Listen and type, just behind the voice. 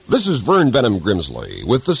This is Vern Benham Grimsley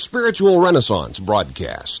with the Spiritual Renaissance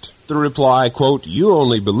broadcast. The reply, quote, "You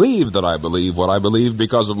only believe that I believe what I believe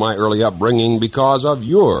because of my early upbringing, because of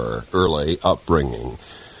your early upbringing."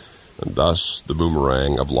 And thus the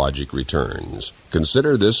boomerang of logic returns.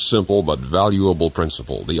 Consider this simple but valuable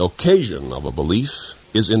principle. The occasion of a belief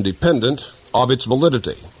is independent of its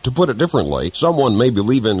validity. To put it differently, someone may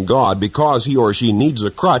believe in God because he or she needs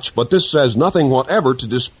a crutch, but this says nothing whatever to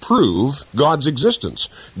disprove God's existence.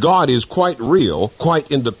 God is quite real,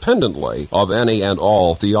 quite independently of any and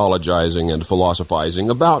all theologizing and philosophizing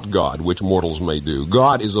about God, which mortals may do.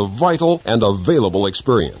 God is a vital and available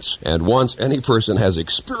experience. And once any person has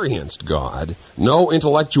experienced God, no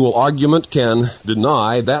intellectual argument can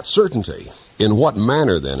deny that certainty. In what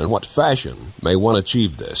manner, then, in what fashion may one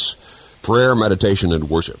achieve this? Prayer, meditation,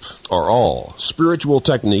 and worship are all spiritual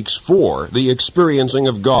techniques for the experiencing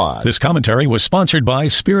of God. This commentary was sponsored by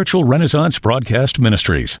Spiritual Renaissance Broadcast Ministries.